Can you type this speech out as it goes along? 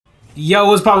Yo,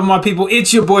 what's poppin', my people?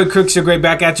 It's your boy Crooks, your great,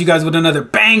 back at you guys with another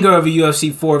banger of a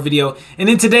UFC 4 video. And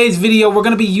in today's video, we're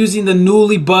going to be using the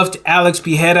newly buffed Alex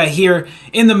Pereira here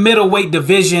in the middleweight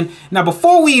division. Now,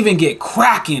 before we even get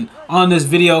cracking on this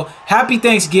video, happy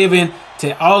Thanksgiving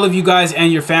to all of you guys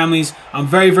and your families. I'm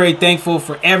very thankful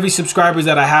for every subscribers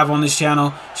that I have on this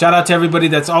channel. Shout out to everybody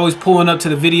that's always pulling up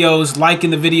to the videos,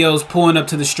 liking the videos, pulling up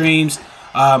to the streams,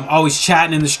 always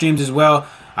chatting in the streams as well.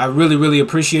 I really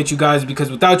appreciate you guys, because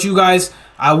without you guys,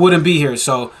 I wouldn't be here.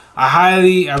 So I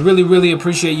really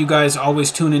appreciate you guys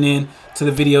always tuning in to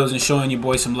the videos and showing your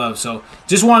boy some love. So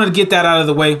just wanted to get that out of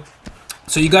the way.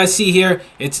 So you guys see here,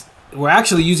 we're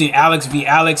actually using Alex v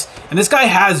Alex, and this guy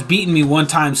has beaten me one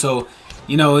time. So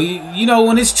you know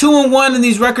when it's 2-1 and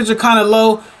these records are kind of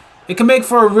low, it can make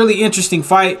for a really interesting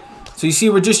fight. So you see,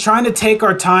 we're just trying to take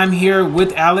our time here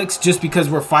with Alex, just because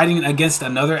we're fighting against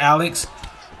another Alex.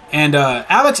 And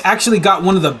Alex actually got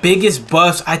one of the biggest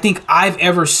buffs I think I've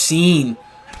ever seen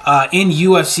in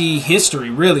UFC history,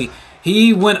 really.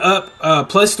 He went up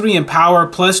 +3 in power,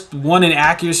 +1 in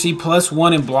accuracy,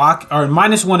 +1 in block, or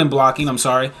 -1 in blocking, I'm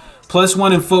sorry.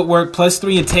 +1 in footwork,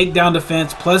 +3 in takedown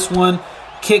defense, +1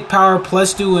 kick power,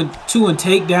 +2 in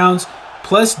takedowns,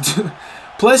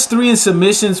 +3 in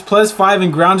submissions, +5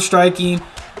 in ground striking,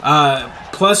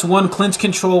 +1 clinch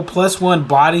control, +1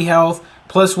 body health,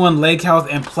 +1 leg health,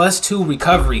 and +2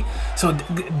 recovery. So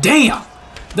damn,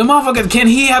 the motherfucker, can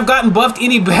he have gotten buffed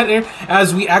any better?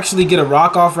 As we actually get a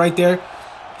rock off right there,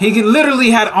 he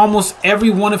literally had almost every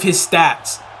one of his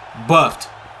stats buffed.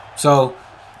 So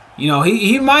you know,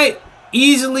 he might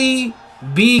easily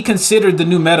be considered the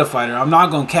new meta fighter. I'm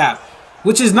not gonna cap,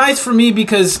 which is nice for me,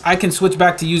 because I can switch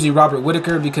back to using Robert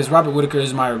Whittaker, because Robert Whittaker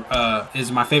is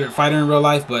my favorite fighter in real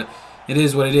life. But it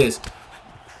is what it is.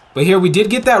 But here we did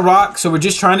get that rock, so we're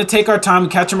just trying to take our time and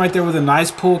catch him right there with a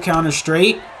nice pull counter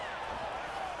straight.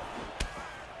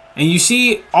 And you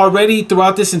see already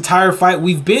throughout this entire fight,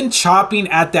 we've been chopping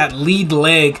at that lead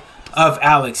leg of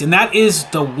Alex. And that is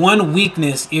the one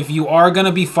weakness, if you are going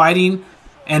to be fighting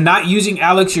and not using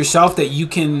Alex yourself, that you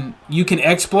can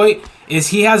exploit, is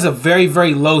he has a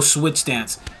very low switch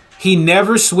stance. He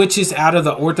never switches out of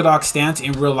the orthodox stance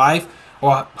in real life,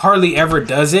 or hardly ever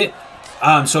does it.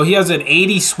 So he has an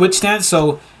 80 switch stance.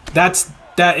 So that's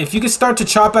that. If you can start to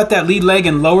chop at that lead leg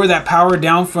and lower that power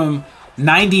down from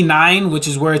 99, which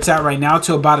is where it's at right now,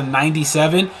 to about a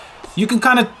 97, you can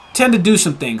kind of tend to do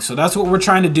some things. So that's what we're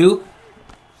trying to do.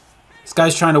 This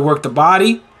guy's trying to work the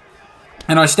body,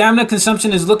 and our stamina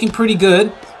consumption is looking pretty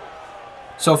good.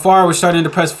 So far, we're starting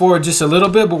to press forward just a little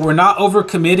bit, but we're not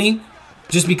overcommitting,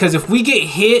 just because if we get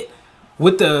hit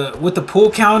with the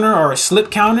pull counter or a slip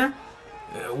counter,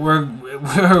 we're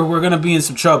gonna be in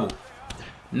some trouble.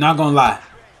 Not gonna lie.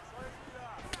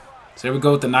 So there we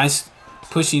go with the nice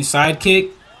pushing side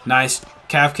kick, nice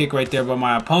calf kick right there by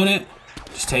my opponent.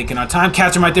 Just taking our time,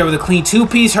 catch him right there with a clean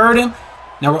two-piece, hurt him.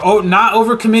 Now we're not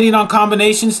overcommitting on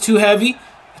combinations too heavy.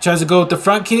 He tries to go with the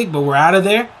front kick, but we're out of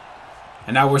there.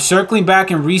 And now we're circling back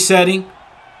and resetting,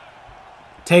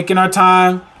 taking our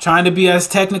time, trying to be as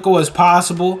technical as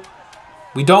possible.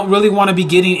 We don't really want to be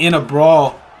getting in a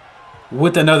brawl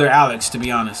with another Alex, to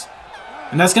be honest.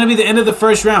 And that's going to be the end of the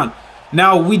first round.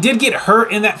 Now, we did get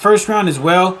hurt in that first round as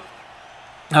well,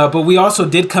 but we also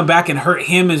did come back and hurt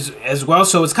him as well.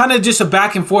 So it's kind of just a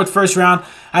back and forth first round.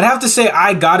 I'd have to say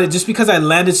I got it, just because I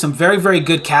landed some very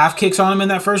good calf kicks on him in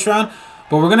that first round.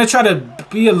 But we're going to try to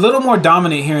be a little more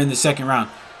dominant here in the second round.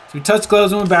 So we touch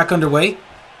gloves and we're back underway.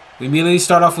 We immediately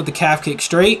start off with the calf kick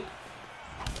straight.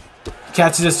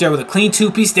 Catches us there with a clean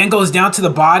two-piece, then goes down to the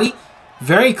body.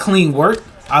 Very clean work.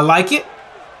 I like it.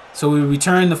 So we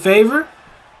return the favor.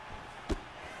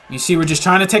 You see, we're just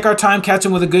trying to take our time, catch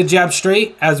him with a good jab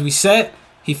straight as we set.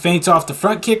 He feints off the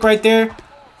front kick right there.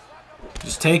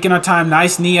 Just taking our time.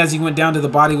 Nice knee as he went down to the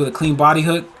body with a clean body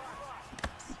hook.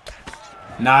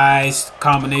 Nice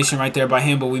combination right there by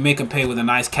him, but we make him pay with a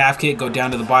nice calf kick. Go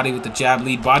down to the body with the jab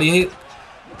lead body hit.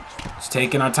 Just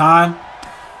taking our time.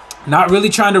 Not really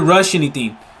trying to rush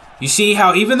anything. You see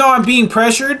how even though I'm being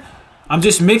pressured, I'm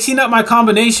just mixing up my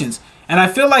combinations. And I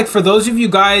feel like for those of you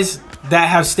guys that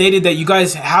have stated that you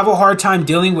guys have a hard time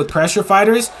dealing with pressure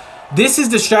fighters, this is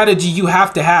the strategy you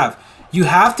have to have. You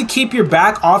have to keep your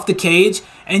back off the cage,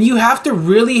 and you have to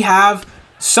really have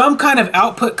some kind of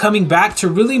output coming back to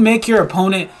really make your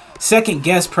opponent second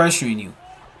guess pressuring you.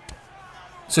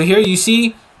 So here you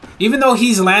see, even though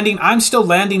he's landing, I'm still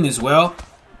landing as well.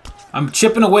 I'm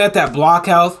chipping away at that block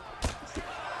health,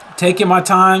 taking my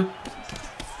time,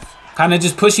 kind of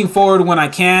just pushing forward when I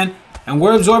can. And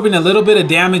we're absorbing a little bit of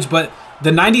damage, but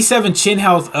the 97 chin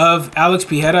health of Alex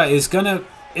Pereira is going to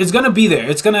is going to be there.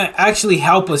 It's going to actually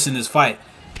help us in this fight.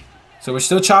 So we're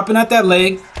still chopping at that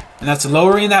leg, and that's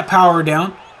lowering that power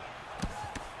down.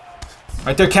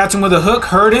 Right there, catch him with a hook,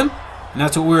 hurt him. And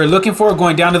that's what we were looking for,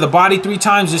 going down to the body 3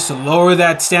 times just to lower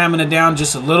that stamina down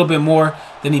just a little bit more.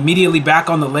 Then immediately back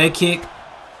on the leg kick,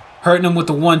 hurting him with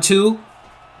the 1-2.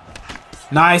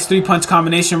 Nice 3-punch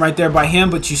combination right there by him.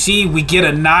 But you see, we get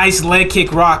a nice leg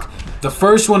kick rock, the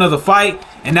first one of the fight.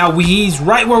 And now he's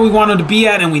right where we want him to be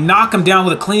at, and we knock him down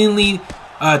with a cleanly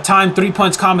timed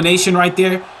 3-punch combination right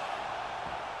there.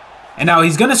 And now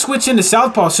he's going to switch into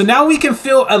southpaw. So now we can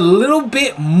feel a little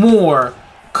bit more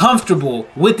comfortable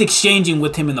with exchanging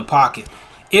with him in the pocket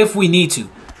if we need to.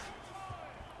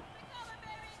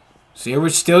 So here we're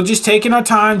still just taking our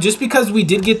time. Just because we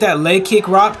did get that leg kick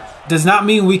rock does not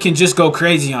mean we can just go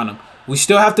crazy on him. We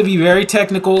still have to be very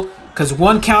technical, because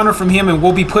one counter from him and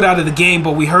we'll be put out of the game.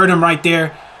 But we hurt him right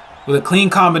there with a clean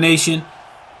combination.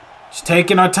 Just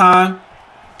taking our time,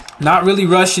 not really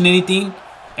rushing anything.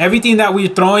 Everything that we're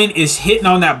throwing is hitting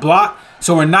on that block,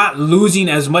 so we're not losing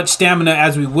as much stamina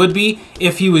as we would be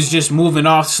if he was just moving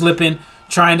off, slipping,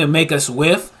 trying to make us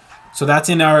whiff. So that's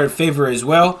in our favor as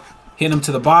well. Hit him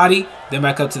to the body, then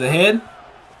back up to the head.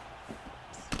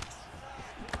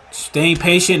 Staying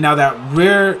patient. Now that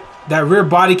rear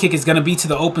body kick is gonna be to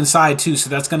the open side too, so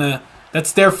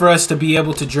that's there for us to be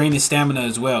able to drain his stamina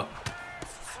as well.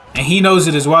 And he knows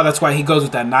it as well. That's why he goes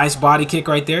with that nice body kick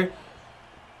right there.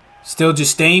 Still just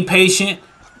staying patient.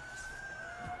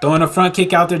 Throwing a front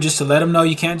kick out there just to let him know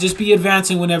you can't just be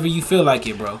advancing whenever you feel like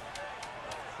it, bro.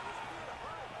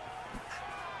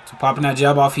 So popping that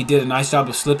jab off, he did a nice job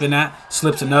of slipping that.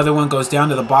 Slips another one, goes down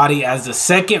to the body as the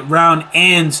second round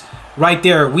ends right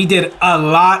there. We did a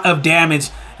lot of damage,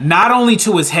 not only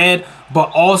to his head, but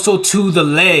also to the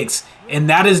legs. And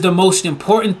that is the most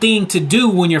important thing to do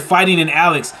when you're fighting an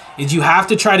Alex, is you have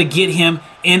to try to get him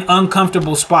in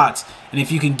uncomfortable spots. And if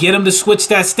you can get him to switch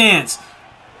that stance,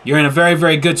 you're in a very,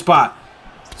 very good spot.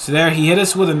 So there, he hit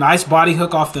us with a nice body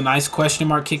hook off the nice question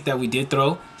mark kick that we did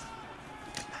throw.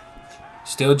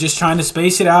 Still just trying to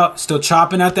space it out. Still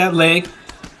chopping at that leg.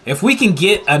 If we can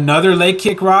get another leg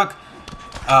kick rock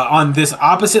on this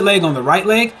opposite leg, on the right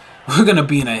leg, we're going to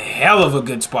be in a hell of a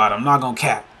good spot. I'm not going to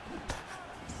cap.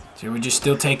 So we're just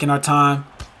still taking our time.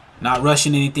 Not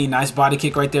rushing anything. Nice body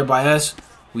kick right there by us.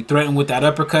 We threatened with that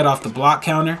uppercut off the block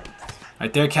counter.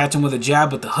 Right there, catch him with a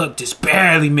jab, but the hook just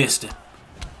barely missed him.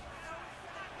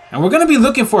 And we're going to be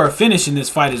looking for a finish in this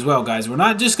fight as well, guys. We're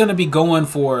not just going to be going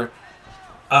for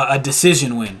a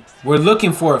decision win. We're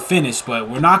looking for a finish, but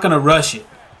we're not going to rush it.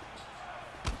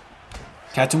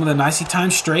 Catch him with a nicely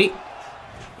timed straight.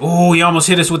 Oh, he almost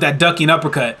hit us with that ducking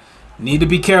uppercut. Need to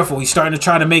be careful. He's starting to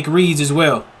try to make reads as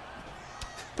well.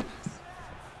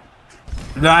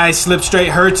 Nice slip straight,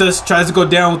 hurts us. Tries to go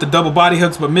down with the double body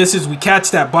hooks, but misses. We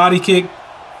catch that body kick.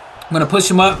 I'm going to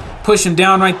push him up, push him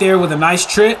down right there with a nice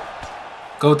trip.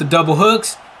 Go with the double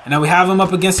hooks. And now we have him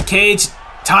up against the cage.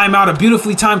 Time out, a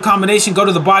beautifully timed combination. Go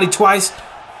to the body twice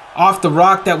off the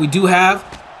rock that we do have.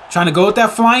 Trying to go with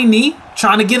that flying knee.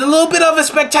 Trying to get a little bit of a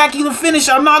spectacular finish.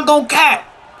 I'm not going to cap.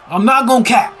 I'm not going to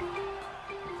cap.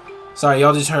 Sorry,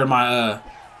 y'all just heard my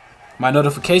my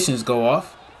notifications go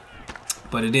off.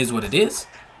 But it is what it is.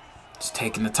 Just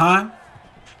taking the time.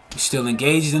 He's still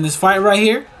engaged in this fight right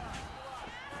here.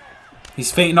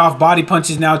 He's feinting off body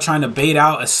punches now, trying to bait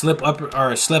out a slip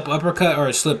uppercut or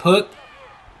a slip hook.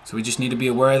 So we just need to be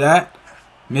aware of that.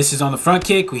 Misses on the front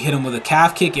kick. We hit him with a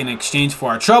calf kick in exchange for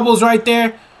our troubles right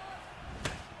there.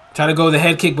 Try to go with the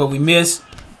head kick, but we miss.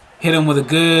 Hit him with a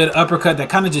good uppercut that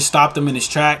kind of just stopped him in his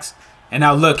tracks. And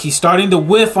now look, he's starting to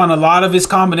whiff on a lot of his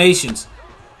combinations.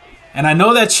 And I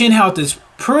know that chin health is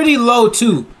pretty low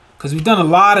too, because we've done a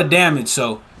lot of damage.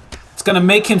 So it's going to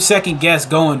make him second guess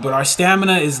going. But our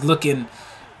stamina is looking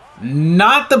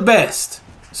not the best.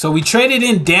 So we traded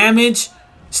in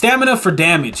stamina for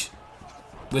damage.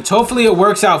 Which hopefully it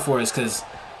works out for us, because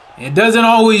it doesn't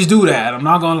always do that. I'm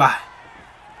not going to lie.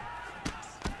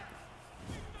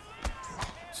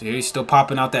 So here he's still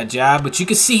popping out that jab. But you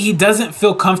can see he doesn't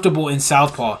feel comfortable in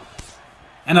southpaw.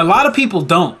 And a lot of people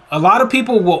don't. A lot of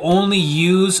people will only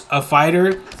use a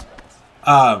fighter,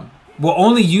 will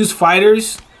only use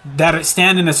fighters that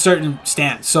stand in a certain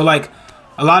stance. So like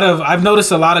I've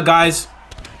noticed a lot of guys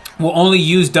will only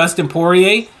use Dustin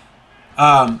Poirier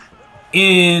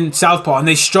in southpaw, and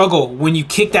they struggle when you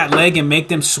kick that leg and make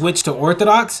them switch to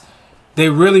orthodox. They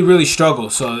really, really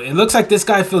struggle. So it looks like this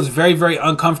guy feels very, very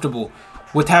uncomfortable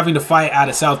with having to fight out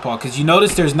of southpaw, because you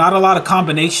notice there's not a lot of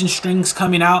combination strings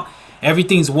coming out.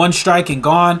 Everything's one strike and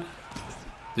gone.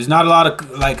 There's not a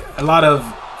lot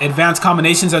of advanced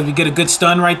combinations as we get a good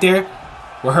stun right there.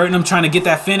 We're hurting him, trying to get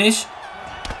that finish.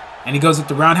 And he goes with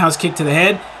the roundhouse kick to the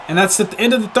head. And that's at the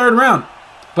end of the 3rd round.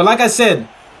 But like I said,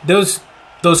 those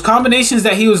combinations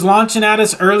that he was launching at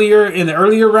us earlier in the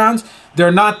earlier rounds,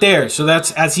 they're not there. So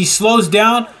that's, as he slows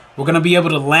down, we're going to be able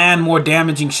to land more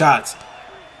damaging shots.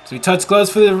 So we touch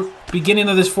gloves for the beginning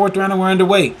of this 4th round, and we're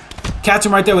underway. Catch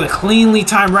him right there with a cleanly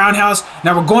timed roundhouse.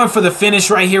 Now we're going for the finish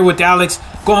right here with Alex,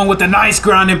 going with a nice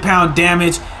ground and pound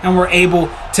damage, and we're able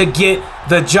to get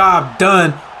the job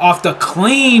done off the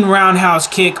clean roundhouse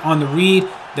kick on the read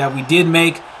that we did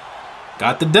make.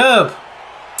 Got the dub.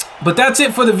 But that's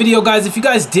it for the video, guys. If you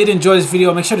guys did enjoy this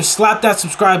video, make sure to slap that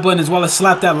subscribe button as well as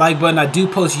slap that like button. I do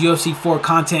post UFC 4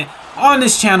 content on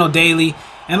this channel daily.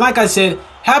 And like I said,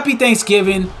 happy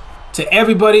Thanksgiving to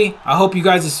everybody. I hope you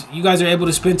guys are able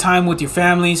to spend time with your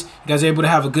families. You guys are able to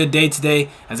have a good day today,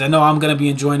 as I know I'm going to be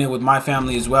enjoying it with my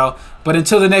family as well. But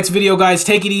until the next video, guys,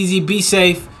 take it easy, be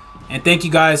safe, and thank you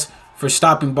guys for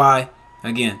stopping by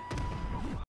again.